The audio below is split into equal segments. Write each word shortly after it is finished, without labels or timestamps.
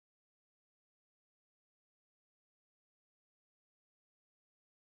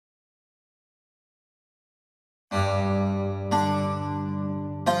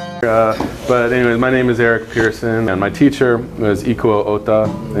But anyways, my name is Eric Pearson, and my teacher was Ikuo Ota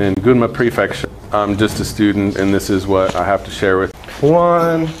in Gunma Prefecture. I'm just a student, and this is what I have to share with.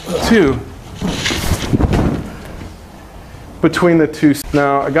 1, 2. Between the two.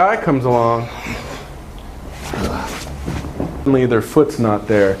 Now, a guy comes along. Suddenly, their foot's not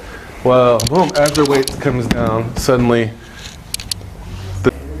there. Well, boom, as their weight comes down, suddenly,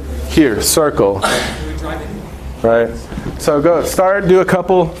 here, circle. Right? So go, do a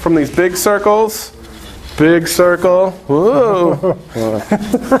couple from these big circles. Big circle. Whoa.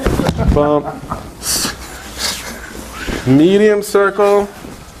 Bump. Medium circle.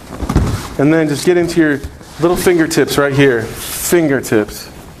 And then just get into your little fingertips right here.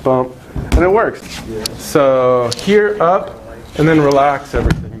 Fingertips. Bump. And it works. So here, up, and then relax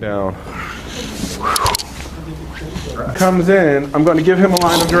everything down. Comes in, I'm going to give him a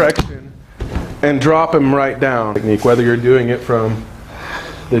line of direction and drop him right down. Technique, whether you're doing it from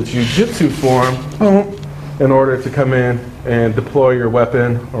the jujutsu form, in order to come in and deploy your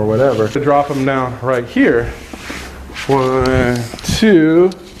weapon or whatever. To drop him down right here. 1,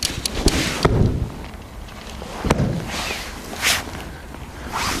 2.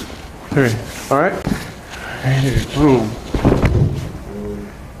 3. All right. Boom.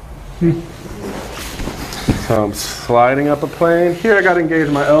 So I'm sliding up a plane. Here I got to engage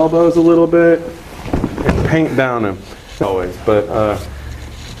my elbows a little bit and paint down him. Always, but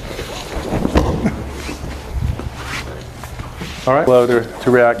all right. Slow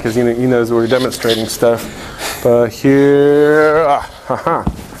to react because he knows we're demonstrating stuff. But here,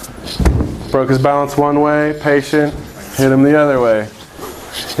 broke his balance one way. Patient. Hit him the other way.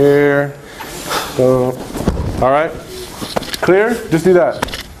 Here. Boom. All right. Clear? Just do that.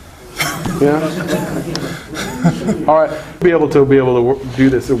 Yeah. All right. Be able to do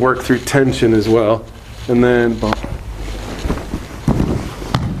this and work through tension as well, and then boom.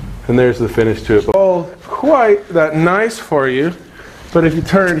 And there's the finish to it. All quite that nice for you, but if you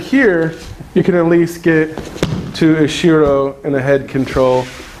turn here, you can at least get to a shiro and a head control.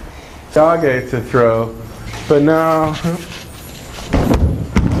 Yage to throw, but now,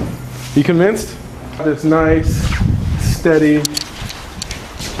 you convinced? This nice, steady,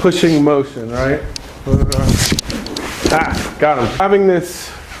 pushing motion, right? Got him. Having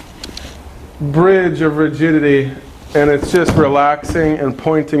this bridge of rigidity, and it's just relaxing and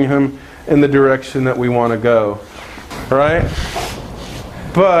pointing him in the direction that we want to go, right?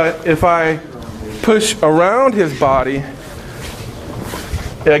 But if I push around his body,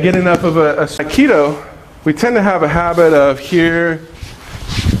 I get enough of a Aikido, we tend to have a habit of here,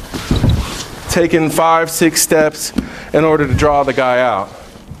 taking 5, 6 steps in order to draw the guy out,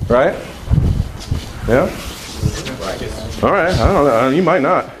 right? Yeah? All right, I don't know, you might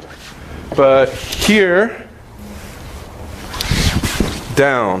not. But here,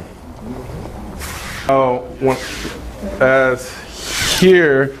 down. Oh, as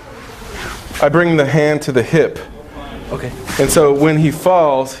here, I bring the hand to the hip. Okay. And so when he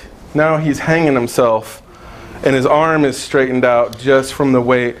falls, now he's hanging himself, and his arm is straightened out just from the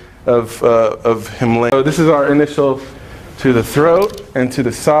weight of him laying. So this is our initial to the throat and to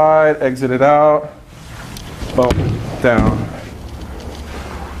the side, exit it out, boom, down.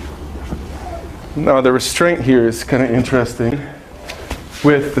 Now the restraint here is kind of interesting.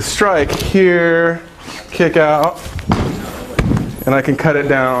 With the strike here, kick out, and I can cut it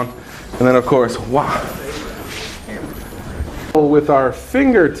down, and then of course, wow. With our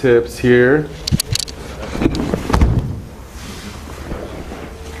fingertips here,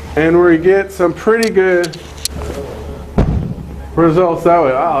 and we get some pretty good results that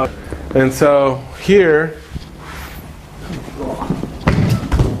way. Wow. And so here,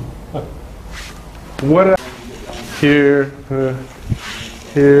 here,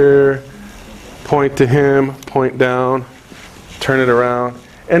 here, point to him, point down, turn it around.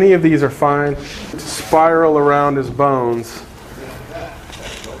 Any of these are fine. Spiral around his bones.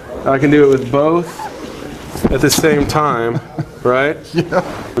 I can do it with both at the same time, right? Yeah.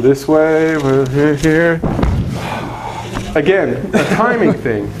 This way, here. Again, a timing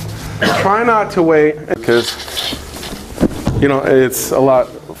thing. Try not to wait because, you know, it's a lot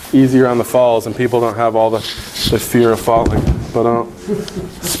easier on the falls and people don't have all the fear of falling. But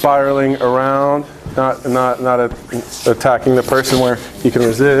spiraling around, not attacking the person where you can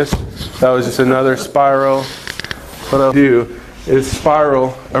resist. That was just another spiral. What I'll do is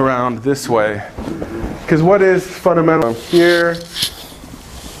spiral around this way. Because what is fundamental? Here,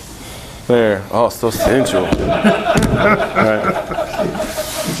 there. Oh, so sensual. Right.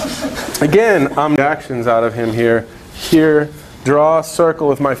 Again, I'm actions out of him here. Here, draw a circle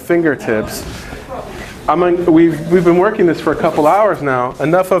with my fingertips. we've been working this for a couple hours now.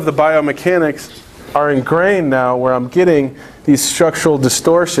 Enough of the biomechanics are ingrained now where I'm getting these structural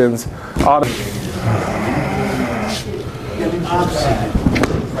distortions.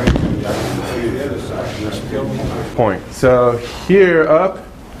 Point. So here, up,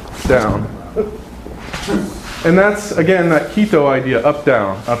 down. And that's, again, that Kito idea, up,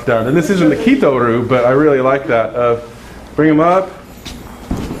 down, up, down. And this isn't the Kito Ryu, but I really like that. Bring them up,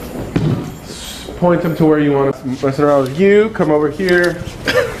 point them to where you want to mess around with you, come over here.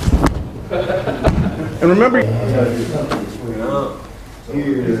 And remember,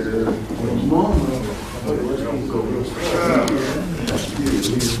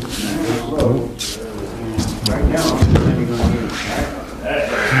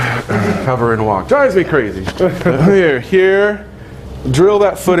 cover and walk. Drives me crazy. Here, drill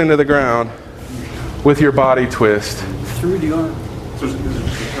that foot into the ground with your body twist. Through the arm.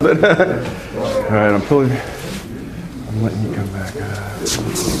 All right, I'm pulling. I'm letting you come back up.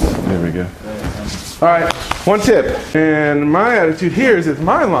 There we go. All right, one tip. And my attitude here is it's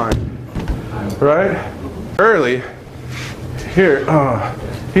my line, right? Early, here,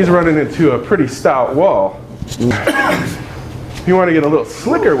 he's running into a pretty stout wall. If you want to get a little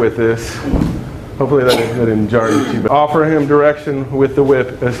slicker with this, hopefully that didn't jar you too bad. Offer him direction with the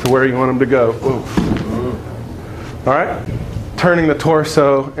whip as to where you want him to go. All right? Turning the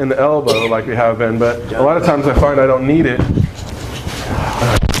torso and the elbow like we have been, but a lot of times I find I don't need it.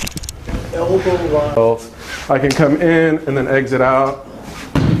 I can come in and then exit out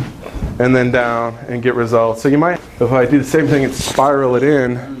and then down and get results. So you might, if I do the same thing and spiral it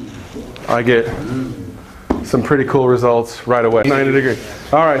in, I get some pretty cool results right away. 90 degrees.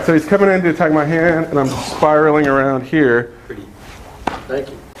 All right, so he's coming in to attack my hand, and I'm spiraling around here. Thank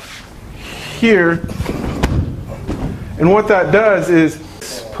you. Here. And what that does is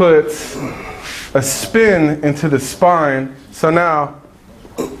puts a spin into the spine. So now,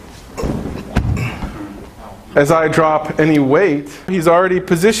 as I drop any weight, he's already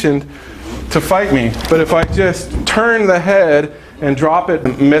positioned to fight me. But if I just turn the head and drop it,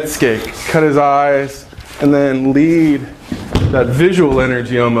 Mitsuke, cut his eyes, and then lead that visual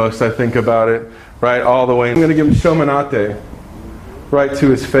energy almost, I think about it, right, all the way. I'm going to give him Shomanate right to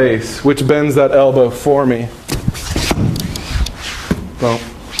his face, which bends that elbow for me. Boom.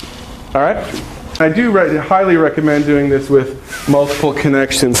 All right? I do highly recommend doing this with multiple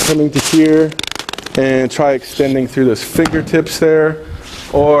connections. Coming to here and try extending through those fingertips there.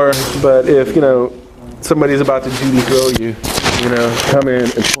 But if, somebody's about to duty throw you, come in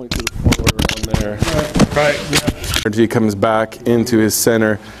and point to the forward around there. Right. Yeah. Energy comes back into his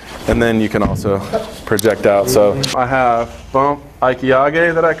center, and then you can also project out. So I have bump,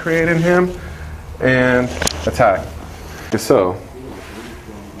 Aikiage that I create in him, and attack. So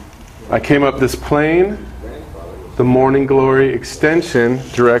I came up this plane, the morning glory extension,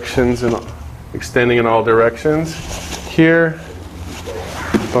 directions and extending in all directions. Here,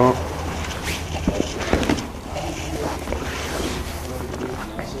 bump.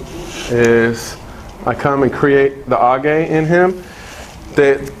 Is I come and create the age in him.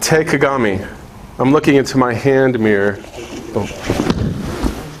 The te kagami. I'm looking into my hand mirror. Boom.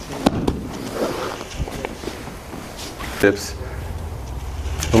 Dips.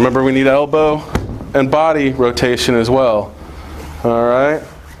 Remember, we need elbow and body rotation as well. All right.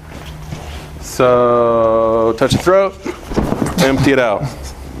 So touch the throat, empty it out.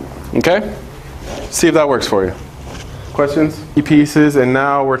 Okay? See if that works for you. Questions? Pieces, and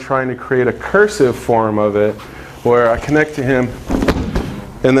now we're trying to create a cursive form of it where I connect to him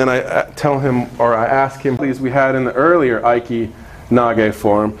and then I tell him, or I ask him, please, we had in the earlier Aiki Nage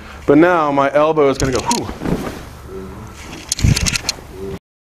form, but now my elbow is going to go, whew,